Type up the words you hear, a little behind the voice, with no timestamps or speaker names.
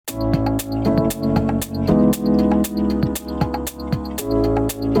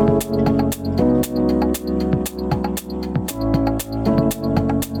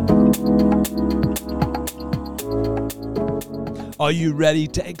Are you ready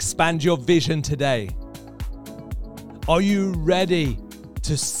to expand your vision today? Are you ready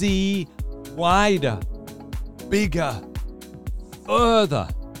to see wider, bigger, further?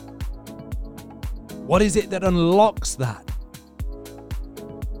 What is it that unlocks that?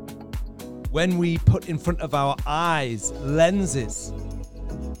 When we put in front of our eyes lenses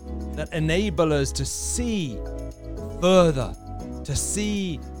that enable us to see further, to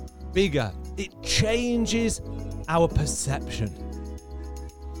see bigger, it changes our perception.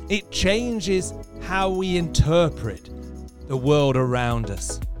 It changes how we interpret the world around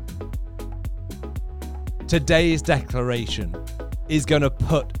us. Today's declaration is going to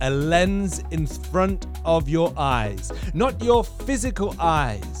put a lens in front of your eyes, not your physical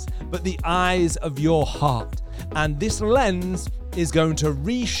eyes, but the eyes of your heart. And this lens is going to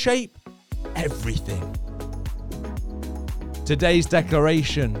reshape everything. Today's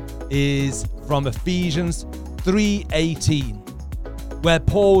declaration is from Ephesians 3:18, where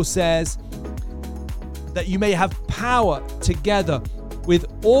Paul says that you may have power together with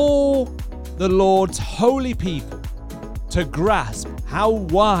all the Lord's holy people to grasp how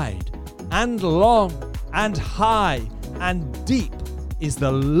wide and long and high and deep is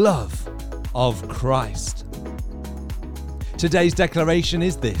the love of Christ. Today's declaration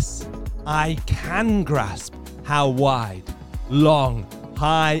is this: I can grasp how wide, long,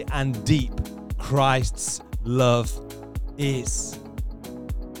 high and deep Christ's love is.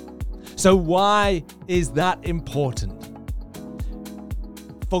 So why is that important?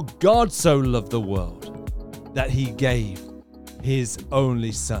 For God so loved the world that he gave his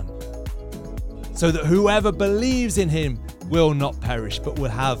only Son, so that whoever believes in him will not perish but will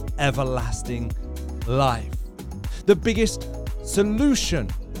have everlasting life. The biggest solution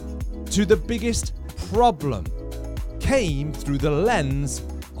to the biggest problem came through the lens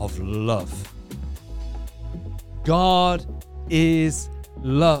of love. God is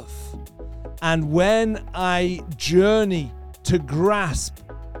love. And when I journey to grasp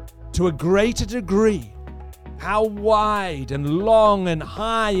to a greater degree how wide and long and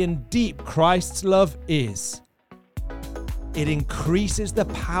high and deep Christ's love is, it increases the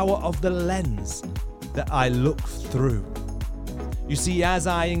power of the lens that I look through. You see, as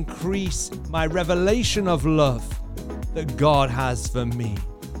I increase my revelation of love that God has for me,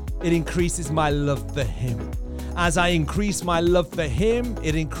 it increases my love for him. As I increase my love for him,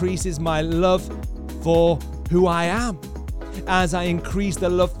 it increases my love for who I am. As I increase the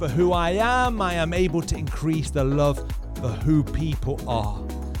love for who I am able to increase the love for who people are.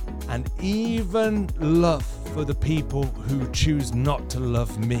 And even love for the people who choose not to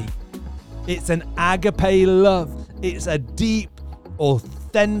love me. It's an agape love. It's a deep,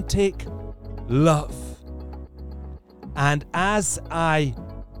 authentic love. And as I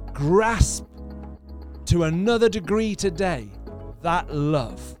grasp to another degree today that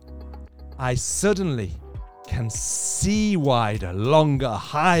love, I suddenly can see wider, longer,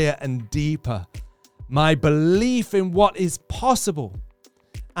 higher and deeper. My belief in what is possible,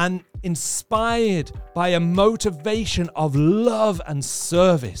 and inspired by a motivation of love and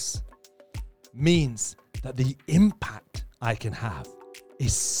service, means that the impact I can have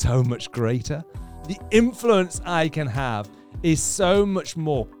is so much greater. The influence I can have is so much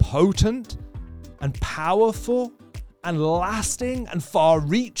more potent and powerful and lasting and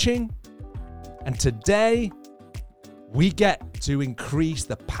far-reaching. And today, we get to increase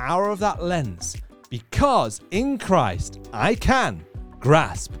the power of that lens, because in Christ, I can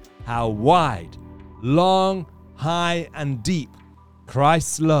grasp how wide, long, high, and deep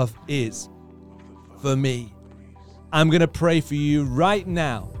Christ's love is for me. I'm going to pray for you right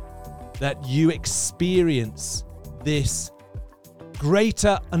now that you experience this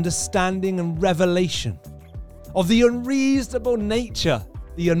greater understanding and revelation of the unreasonable nature,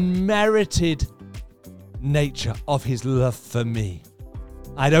 the unmerited nature of his love for me.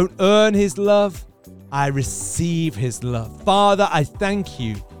 I don't earn his love, I receive his love. Father, I thank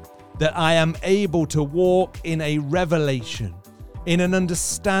you that I am able to walk in a revelation, in an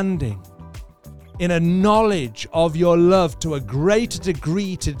understanding, in a knowledge of your love to a greater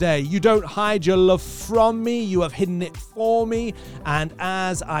degree today. You don't hide your love from me, you have hidden it for me. And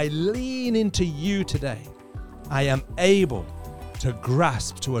as I lean into you today, I am able to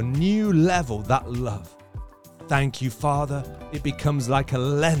grasp to a new level that love. Thank you, Father. It becomes like a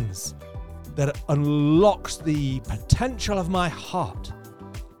lens that unlocks the potential of my heart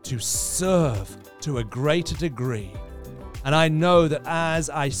to serve to a greater degree. And I know that as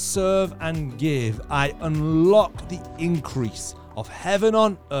I serve and give, I unlock the increase of heaven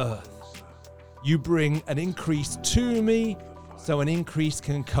on earth. You bring an increase to me, so an increase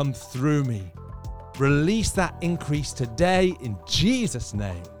can come through me. Release that increase today in Jesus'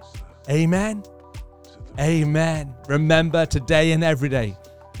 name. Amen. Amen. Remember, today and every day,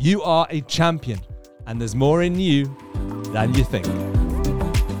 you are a champion, and there's more in you than you think.